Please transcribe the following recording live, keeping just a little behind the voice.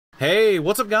Hey,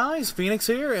 what's up guys? Phoenix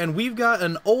here, and we've got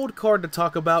an old card to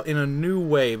talk about in a new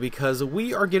way because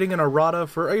we are getting an errata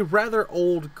for a rather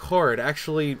old card,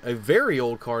 actually a very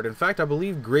old card. In fact, I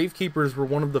believe Gravekeepers were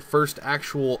one of the first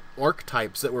actual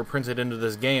archetypes that were printed into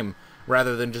this game,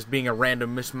 rather than just being a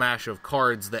random mishmash of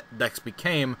cards that decks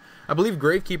became. I believe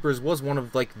Gravekeepers was one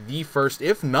of like the first,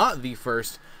 if not the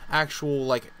first, actual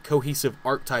like cohesive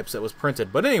archetypes that was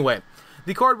printed. But anyway,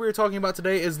 the card we are talking about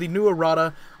today is the new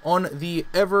errata on the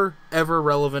ever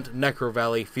relevant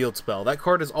Necrovalley field spell. That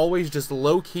card has always just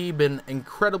low-key been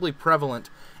incredibly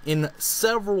prevalent in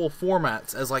several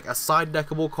formats as like a side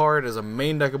deckable card, as a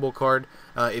main deckable card,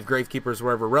 if Gravekeepers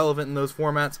were ever relevant in those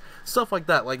formats, stuff like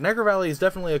that. Like Necrovalley is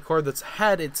definitely a card that's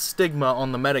had its stigma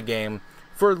on the metagame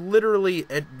for literally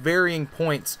at varying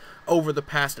points over the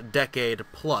past decade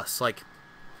plus. Like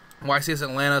YCS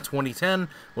Atlanta 2010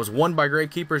 was won by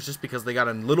Gravekeepers just because they got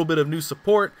a little bit of new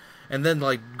support, and then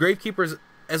like Gravekeepers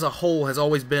as a whole has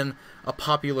always been a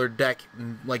popular deck,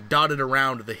 like dotted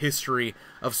around the history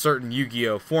of certain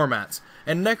Yu-Gi-Oh formats.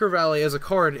 And Necrovalley as a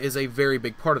card is a very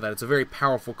big part of that. It's a very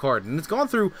powerful card, and it's gone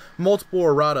through multiple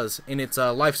erratas in its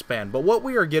lifespan. But what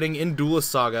we are getting in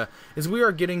Duelist Saga is we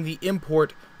are getting the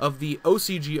import of the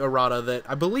OCG errata that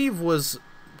I believe was,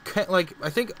 like,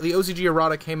 I think the OCG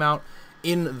errata came out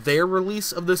in their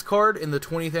release of this card in the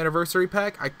 20th anniversary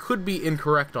pack. I could be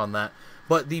incorrect on that,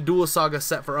 but the Duelist Saga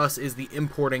set for us is the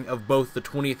importing of both the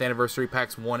 20th anniversary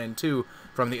packs 1 and 2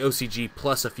 from the OCG,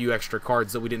 plus a few extra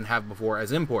cards that we didn't have before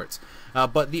as imports.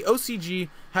 But the OCG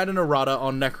had an errata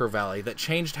on Necrovalley that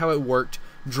changed how it worked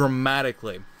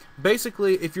dramatically.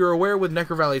 Basically, if you're aware with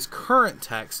Necrovalley's current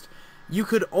text, you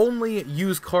could only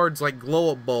use cards like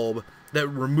Glow Up Bulb that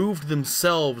removed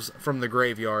themselves from the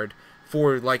graveyard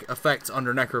for like effects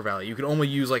under Necrovalley. You could only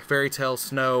use like Fairy Tale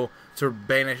Snow to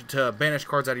banish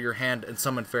cards out of your hand and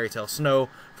summon Fairy Tale Snow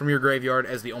from your graveyard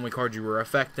as the only card you were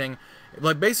affecting.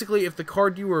 Like basically, if the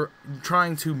card you were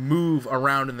trying to move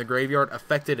around in the graveyard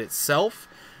affected itself,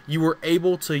 you were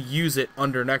able to use it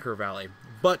under Necrovalley.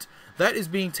 But that is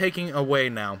being taken away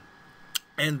now.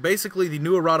 And basically, the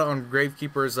new errata on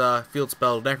Gravekeeper's field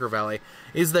spell Necrovalley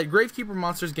is that Gravekeeper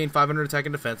monsters gain 500 attack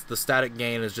and defense. The static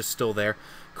gain is just still there.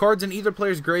 Cards in either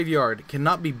player's graveyard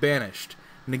cannot be banished.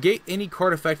 Negate any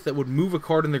card effect that would move a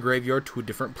card in the graveyard to a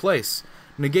different place.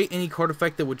 Negate any card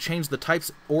effect that would change the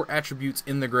types or attributes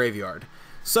in the graveyard.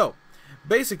 So,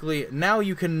 basically, now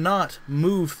you cannot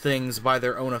move things by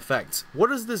their own effects. What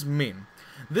does this mean?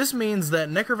 This means that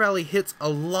Necrovalley hits a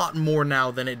lot more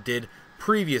now than it did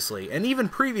previously, and even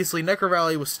previously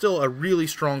Necrovalley was still a really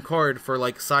strong card for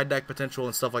like side deck potential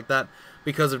and stuff like that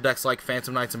because of decks like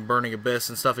Phantom Knights and Burning Abyss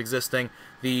and stuff existing,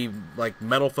 the like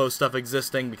Metal Foe stuff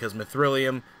existing because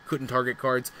Mithrilium couldn't target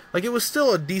cards. Like, it was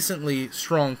still a decently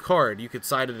strong card. You could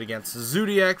side it against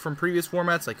Zodiac from previous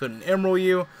formats. They couldn't Emerald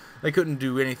you, they couldn't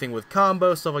do anything with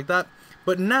combo, stuff like that.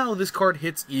 But now this card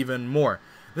hits even more.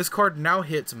 This card now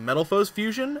hits Metal Foe's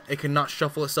Fusion. It cannot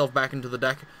shuffle itself back into the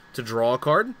deck to draw a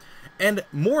card. And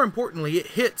more importantly, it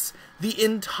hits the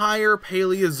entire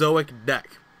Paleozoic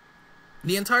deck.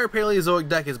 The entire Paleozoic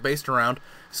deck is based around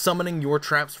summoning your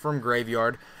traps from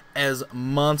graveyard as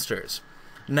monsters.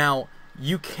 Now,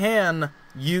 you can,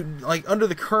 like under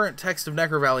the current text of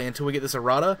Necrovalley until we get this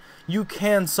errata, you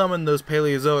can summon those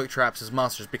Paleozoic traps as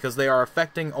monsters because they are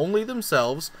affecting only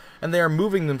themselves and they are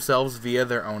moving themselves via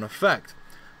their own effect.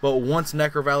 But once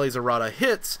Necrovalley's errata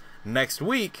hits next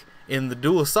week in the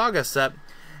Duelist Saga set,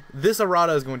 this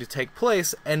errata is going to take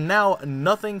place, and now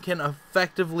nothing can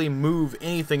effectively move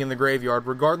anything in the graveyard,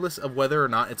 regardless of whether or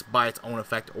not it's by its own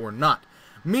effect or not.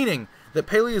 Meaning that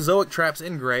Paleozoic traps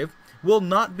in grave will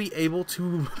not be able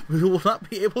to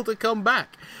come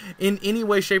back in any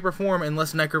way, shape, or form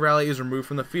unless Necrovalley is removed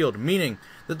from the field. Meaning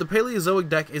that the Paleozoic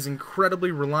deck is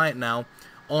incredibly reliant now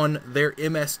on their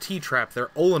MST trap, their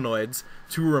Infernoids,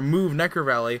 to remove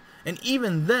Necrovalley, and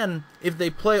even then, if they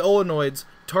play Infernoids,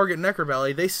 target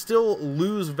Necrovalley, they still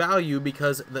lose value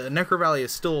because the Necrovalley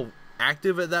is still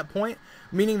active at that point,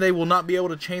 meaning they will not be able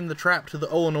to chain the trap to the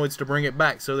Infernoids to bring it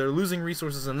back, so they're losing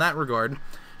resources in that regard.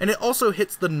 And it also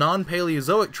hits the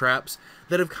non-Paleozoic traps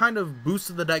that have kind of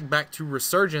boosted the deck back to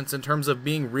resurgence in terms of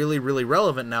being really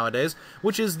relevant nowadays,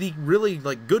 which is the really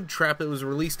like good trap that was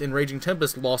released in Raging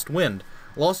Tempest, Lost Wind.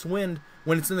 Lost Wind,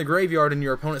 when it's in the graveyard and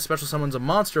your opponent special summons a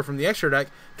monster from the extra deck,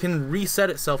 can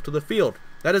reset itself to the field.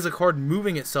 That is a card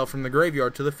moving itself from the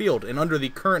graveyard to the field, and under the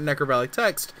current Necrovalley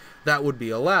text, that would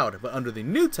be allowed. But under the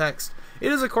new text,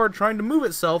 it is a card trying to move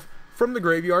itself from the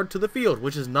graveyard to the field,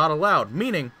 which is not allowed,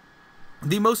 meaning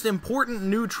the most important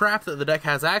new trap that the deck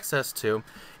has access to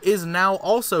is now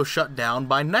also shut down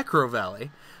by Necrovalley.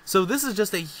 So this is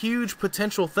just a huge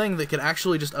potential thing that could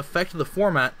actually just affect the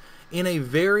format in a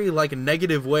very, like,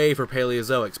 negative way for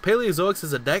Paleozoics. Paleozoics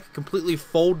is a deck completely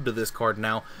folded to this card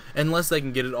now, unless they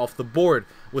can get it off the board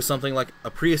with something like a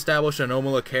pre-established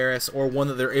Anomalocaris, or one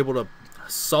that they're able to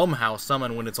somehow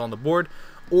summon when it's on the board,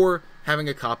 or having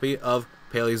a copy of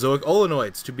Paleozoic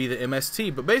Olenoids to be the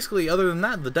MST. But basically, other than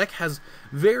that, the deck has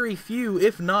very few,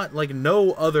 if not like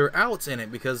no other outs in it,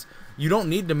 because you don't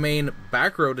need to main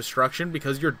back row destruction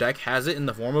because your deck has it in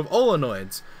the form of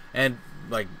Olenoids. And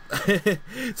like,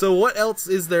 so what else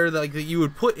is there that you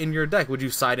would put in your deck? Would you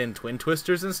side in Twin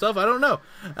Twisters and stuff? I don't know.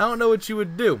 I don't know what you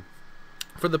would do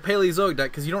for the Paleozoic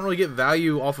deck, because you don't really get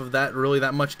value off of that really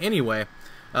that much anyway,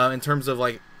 in terms of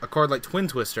like a card like Twin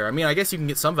Twister. I mean, I guess you can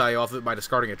get some value off of it by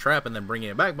discarding a trap and then bringing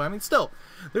it back, but I mean, still,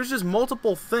 there's just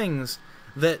multiple things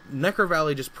that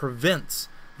Necrovalley just prevents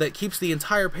that keeps the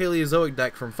entire Paleozoic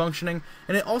deck from functioning,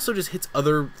 and it also just hits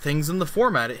other things in the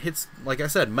format. It hits, like I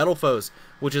said, Metal Foes,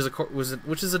 which is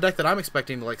a deck that I'm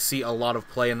expecting to like see a lot of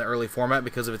play in the early format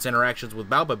because of its interactions with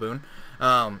Balbaboon.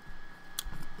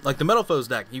 Like the Metal Foes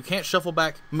deck, you can't shuffle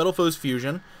back Metal Foes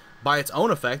Fusion by its own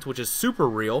effect, which is super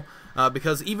real,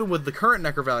 because even with the current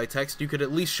Necrovalley text, you could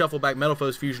at least shuffle back Metal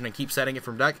Foes Fusion and keep setting it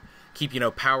from deck, keep, you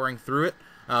know, powering through it,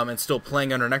 and still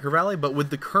playing under Necrovalley. But with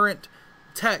the current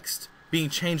text being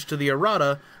changed to the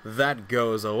errata, that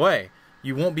goes away.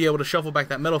 You won't be able to shuffle back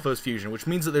that Metal Foes Fusion, which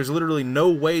means that there's literally no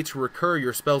way to recur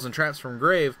your spells and traps from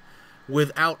grave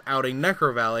without outing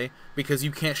Necrovalley, because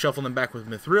you can't shuffle them back with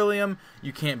Mithrilium,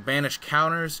 you can't banish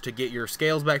counters to get your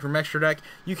scales back from extra deck,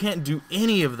 you can't do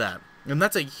any of that, and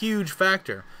that's a huge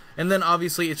factor. And then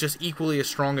obviously it's just equally as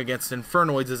strong against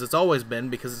Infernoids as it's always been,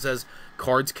 because it says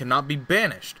cards cannot be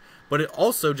banished. But it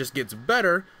also just gets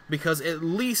better because at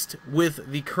least with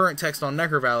the current text on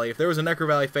Necrovalley, if there was a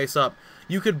Necrovalley face up,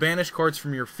 you could banish cards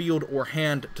from your field or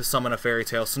hand to summon a Fairy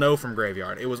Tale Snow from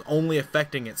graveyard. It was only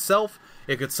affecting itself.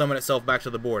 It could summon itself back to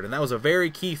the board, and that was a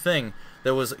very key thing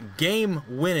that was game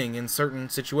winning in certain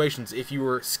situations if you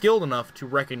were skilled enough to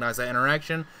recognize that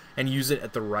interaction and use it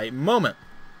at the right moment.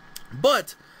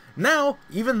 But now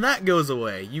even that goes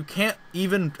away. You can't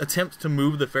even attempt to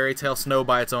move the Fairy Tale Snow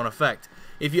by its own effect.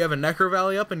 If you have a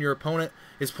Necrovalley up and your opponent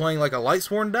is playing like a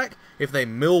Lightsworn deck, if they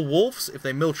mill Wolves, if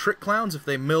they mill Trick Clowns, if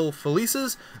they mill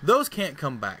Felices, those can't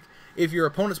come back. If your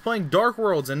opponent's playing Dark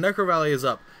Worlds and Necrovalley is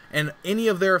up, and any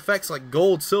of their effects like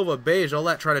Gold, Silver, Beige, all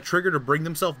that try to trigger to bring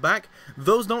themselves back,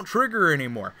 those don't trigger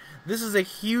anymore. This is a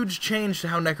huge change to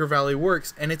how Necrovalley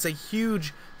works, and it's a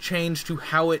huge change to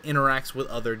how it interacts with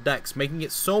other decks, making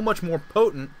it so much more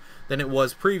potent than it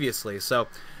was previously. So,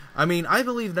 I mean, I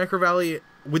believe Necrovalley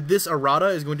with this errata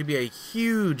is going to be a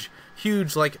huge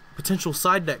like potential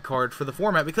side deck card for the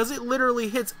format, because it literally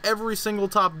hits every single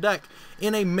top deck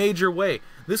in a major way.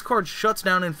 This card shuts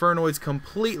down Infernoids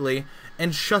completely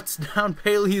and shuts down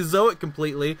Paleozoic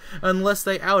completely unless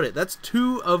they out it. That's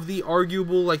two of the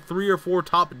arguable like 3 or 4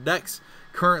 top decks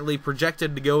currently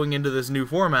projected to going into this new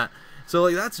format. So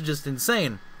like, that's just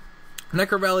insane.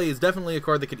 Necrovalley is definitely a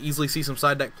card that could easily see some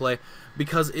side deck play,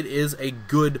 because it is a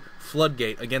good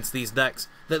floodgate against these decks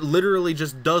that literally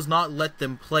just does not let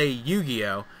them play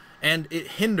Yu-Gi-Oh! And it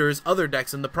hinders other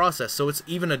decks in the process. So it's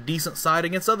even a decent side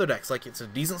against other decks. Like, it's a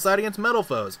decent side against Metal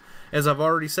Foes, as I've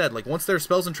already said. Like, once their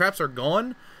spells and traps are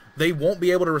gone, they won't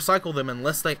be able to recycle them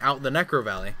unless they out the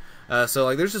Necrovalley. So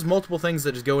like, there's just multiple things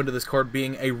that just go into this card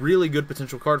being a really good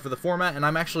potential card for the format, and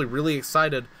I'm actually really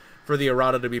excited for the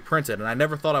errata to be printed, and I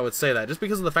never thought I would say that, just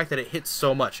because of the fact that it hits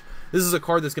so much. This is a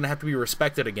card that's going to have to be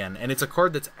respected again, and it's a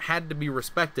card that's had to be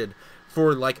respected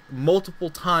for like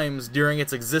multiple times during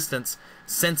its existence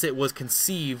since it was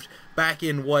conceived back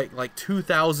in what, like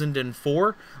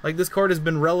 2004? Like, this card has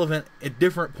been relevant at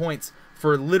different points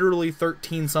for literally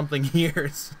 13-something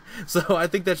years. So I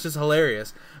think that's just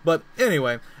hilarious. But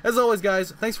anyway, as always,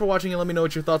 guys, thanks for watching, and let me know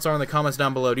what your thoughts are in the comments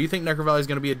down below. Do you think Necrovalley is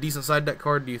going to be a decent side deck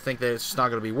card? Do you think that it's just not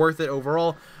going to be worth it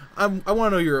overall? I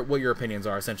want to know what your opinions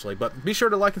are, essentially. But be sure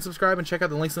to like and subscribe, and check out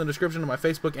the links in the description of my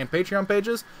Facebook and Patreon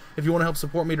pages. If you want to help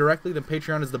support me directly, then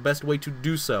Patreon is the best way to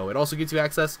do so. It also gets you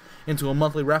access into a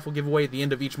monthly raffle giveaway at the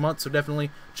end of each month, so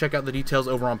definitely check out the details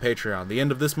over on Patreon. The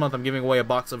end of this month, I'm giving away a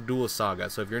box of Duelist Saga,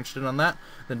 so if you're interested in that,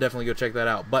 then definitely go check that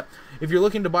out. But if you're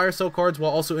looking to buy or sell cards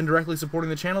while also indirectly supporting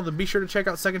the channel, then be sure to check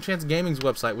out Second Chance Gaming's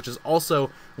website, which is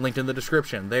also linked in the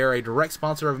description. They are a direct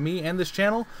sponsor of me and this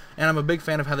channel, and I'm a big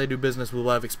fan of how they do business with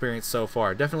what I've experienced so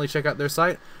far. Definitely check out their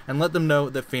site and let them know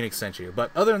that Phoenix sent you.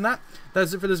 But other than that,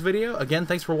 that's it for this video. Again,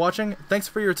 thanks for watching, thanks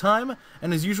for your time,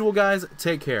 and as usual, guys,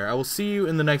 take care. I will see you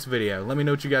in the next video. Let me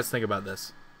know what you guys think about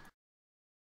this.